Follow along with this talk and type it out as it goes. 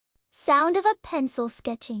Sound of a pencil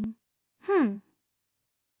sketching.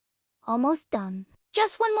 Almost done.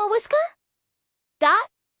 Just one more whisker? Dot.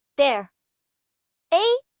 There. A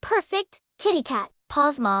perfect kitty cat.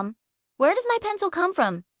 Pause, Mom. Where does my pencil come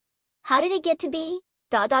from? How did it get to be ...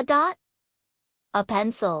 a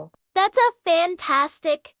pencil? That's a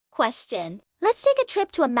fantastic question. Let's take a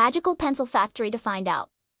trip to a magical pencil factory to find out.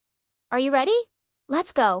 Are you ready?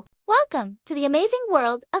 Let's go. Welcome to the amazing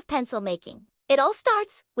world of pencil making. It all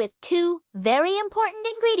starts with two very important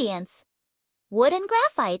ingredients: wood and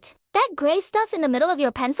graphite. That gray stuff in the middle of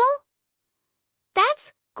your pencil?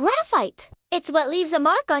 That's graphite. It's what leaves a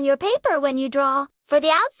mark on your paper when you draw. For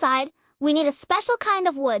the outside, we need a special kind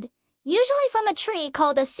of wood, usually from a tree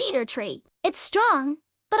called a cedar tree. It's strong,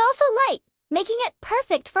 but also light, making it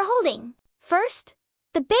perfect for holding. First,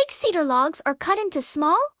 the big cedar logs are cut into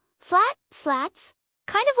small, flat slats,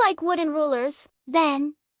 kind of like wooden rulers.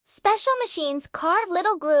 Then, special machines carve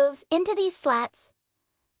little grooves into these slats.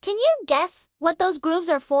 Can you guess what those grooves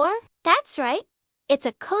are for? That's right. It's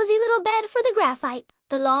a cozy little bed for the graphite.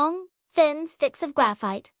 The long, thin sticks of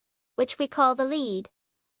graphite, which we call the lead,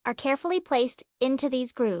 are carefully placed into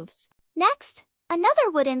these grooves. Next,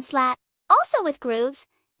 another wooden slat, also with grooves,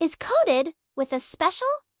 is coated with a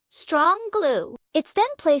special, strong glue. It's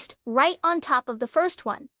then placed right on top of the first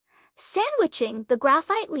one, sandwiching the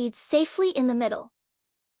graphite leads safely in the middle.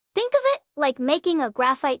 Think of it like making a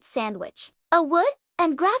graphite sandwich. A wood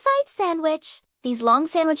and graphite sandwich. These long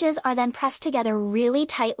sandwiches are then pressed together really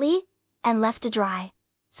tightly and left to dry,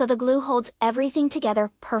 so the glue holds everything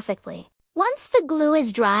together perfectly. Once the glue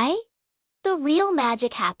is dry, the real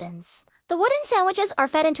magic happens. The wooden sandwiches are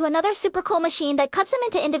fed into another super cool machine that cuts them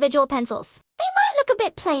into individual pencils. They might look a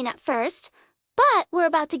bit plain at first, but we're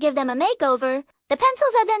about to give them a makeover. The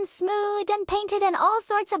pencils are then smoothed and painted in all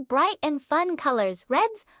sorts of bright and fun colors: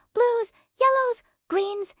 reds, blues, yellows,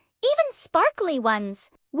 greens, even sparkly ones.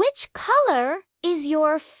 Which color is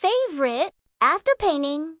your favorite? After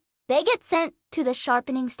painting, they get sent to the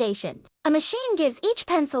sharpening station. A machine gives each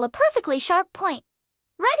pencil a perfectly sharp point,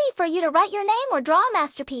 ready for you to write your name or draw a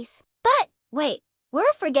masterpiece. But wait,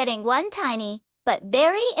 we're forgetting one tiny but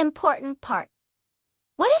very important part.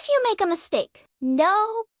 What if you make a mistake?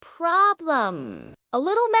 No problem. A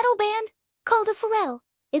little metal band, called a ferrule,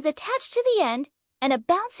 is attached to the end, and a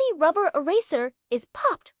bouncy rubber eraser is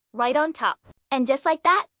popped right on top. And just like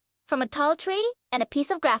that, from a tall tree and a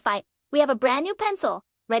piece of graphite, we have a brand new pencil,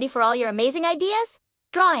 ready for all your amazing ideas,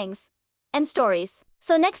 drawings, and stories.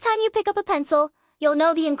 So next time you pick up a pencil, you'll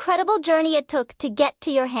know the incredible journey it took to get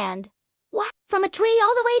to your hand. What? From a tree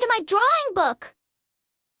all the way to my drawing book!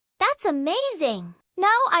 That's amazing!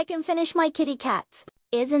 Now I can finish my kitty cat.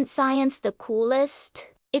 Isn't science the coolest?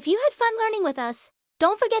 If you had fun learning with us,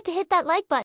 don't forget to hit that like button.